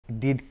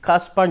Did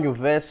Cassper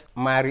Nyovest'S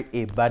marry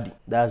a baddie?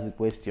 That's the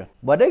question.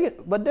 But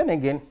then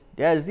again,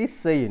 there's this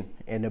saying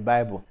in the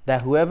Bible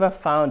that whoever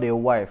found a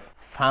wife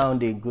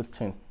found a good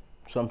thing,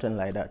 something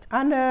like that.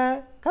 And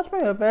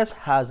Cassper Nyovest'S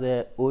has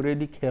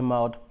already came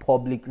out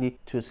publicly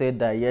to say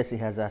that yes, he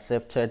has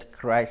accepted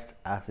Christ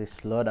as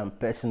his Lord and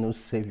personal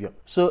Savior.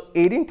 So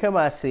it didn't come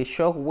as a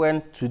shock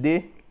when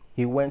today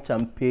he went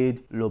and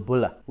paid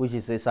lobola, which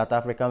is a South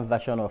African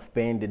version of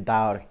paying the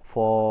dowry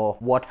for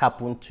what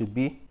happened to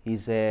be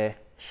his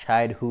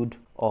childhood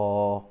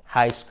or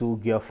high school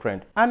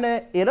girlfriend. And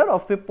a lot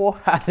of people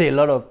had a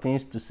lot of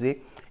things to say.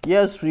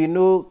 Yes, we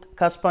know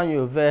Cassper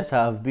Nyovest'S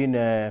have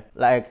been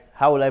like,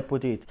 how will I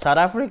put it? South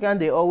African,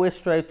 they always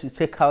try to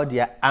take out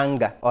their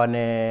anger on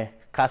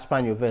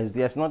Cassper Nyovest'S.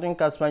 There's nothing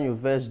Cassper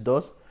Nyovest'S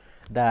does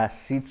that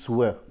sits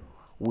well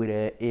with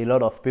a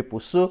lot of people.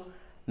 So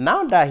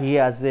now that he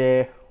has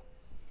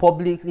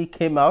publicly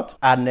came out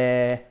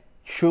and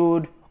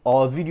showed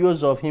or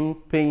videos of him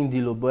paying the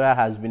lobola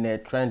has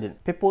been trending,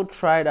 people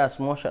tried as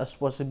much as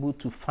possible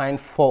to find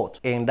fault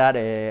in that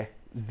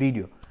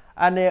video.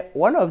 And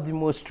one of the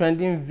most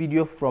trending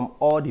video from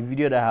all the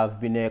videos that have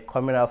been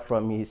coming out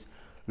from his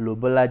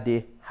lobola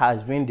day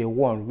has been the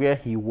one where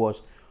he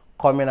was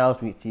coming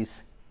out with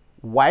his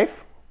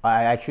wife.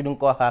 I shouldn't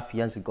call her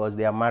fiancé because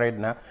they are married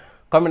now.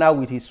 Coming out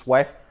with his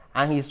wife,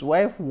 and his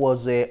wife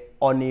was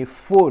on a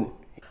phone.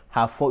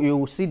 Her phone, you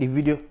will see the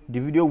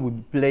video will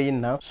be playing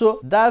now.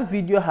 So that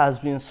video has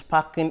been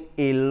sparking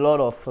a lot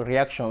of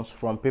reactions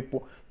from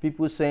people.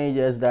 People saying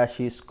yes, that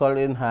she's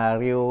calling her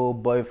real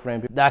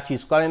boyfriend, that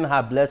she's calling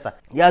her blesser.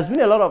 There has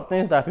been a lot of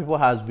things that people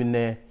has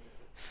been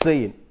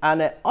saying,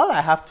 and all I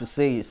have to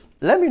say is,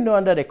 let me know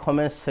under the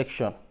comment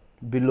section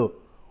below,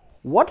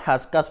 what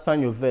has Cassper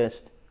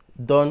Nyovest'S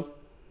done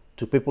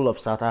to people of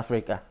South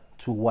Africa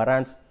to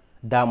warrant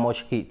that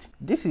much hate?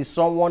 This is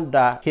someone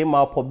that came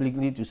out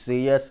publicly to say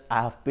yes,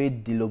 I have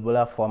paid the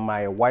lobola for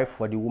my wife,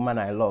 for the woman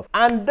I love.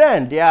 And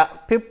then there are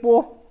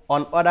people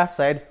on other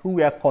side who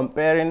were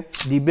comparing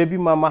the baby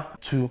mama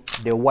to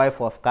the wife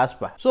of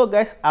Cassper. So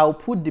guys, I'll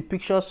put the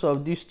pictures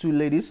of these two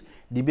ladies,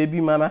 the baby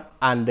mama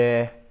and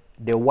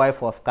the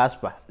wife of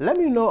Cassper. Let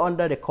me know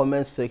under the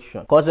comment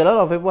section, because a lot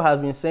of people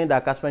have been saying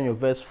that Cassper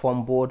Nyovest'S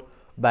fumbled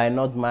by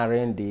not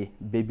marrying the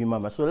baby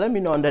mama. So let me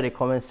know under the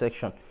comment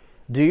section,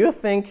 do you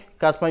think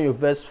Cassper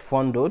Nyovest'S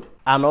fumbled?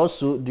 And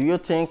also, do you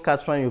think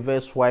Cassper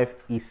Nyovest'S wife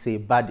is a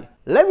baddie?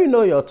 Let me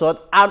know your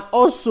thought. And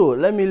also,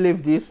 let me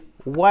leave this,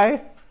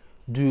 why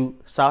do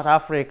South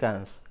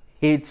Africans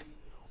hate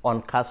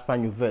on Cassper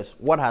Nyovest'S?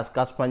 What has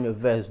Cassper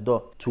Nyovest'S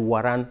done to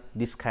warrant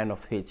this kind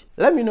of hate?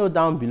 Let me know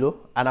down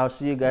below, and I'll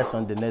see you guys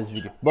on the next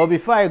video. But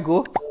before I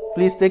go,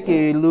 please take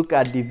a look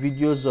at the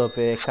videos of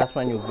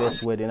Cassper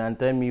Nyovest'S wedding and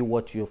tell me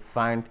what you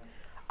find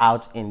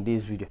out in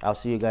this video. I'll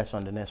see you guys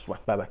on the next one.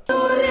 Bye bye.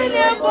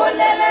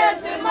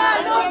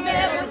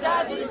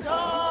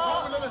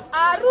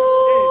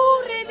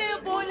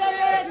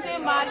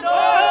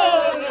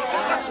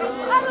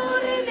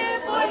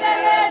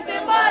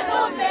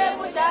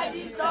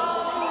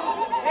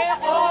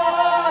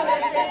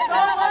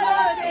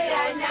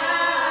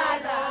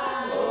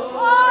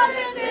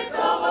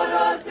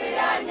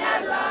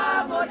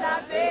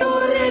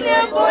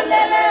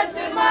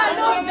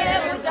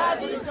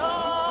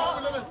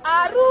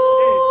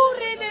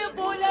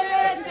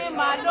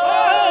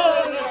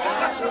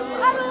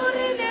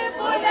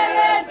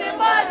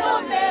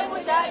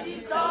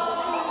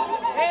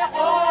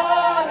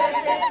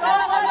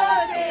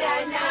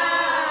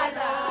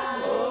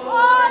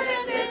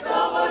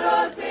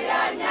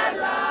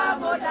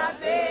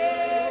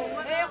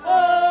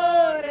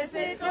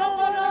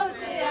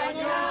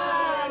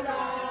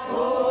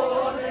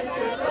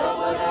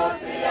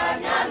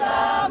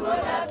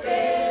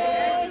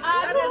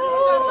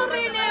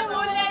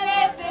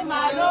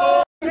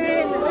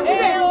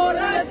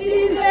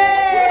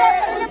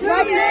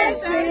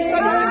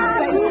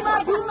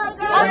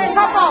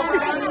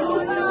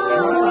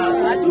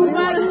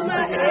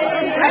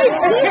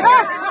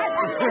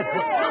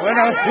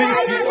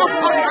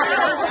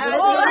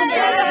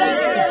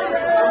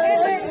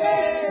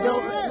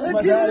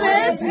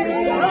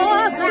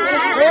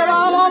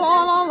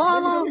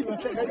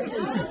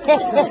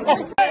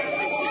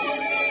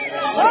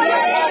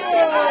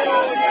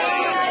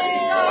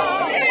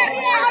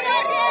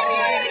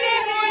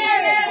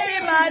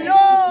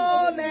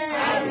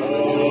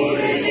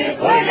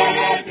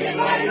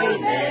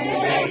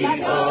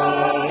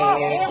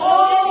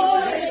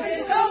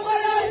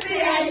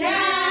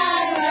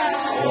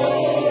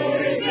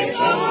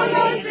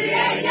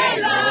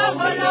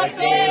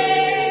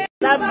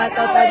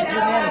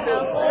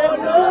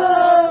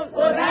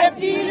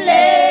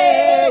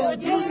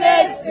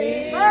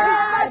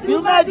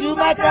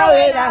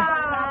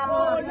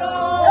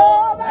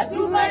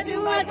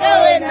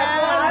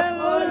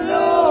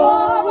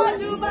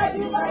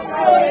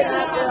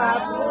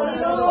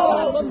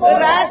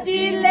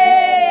 Orati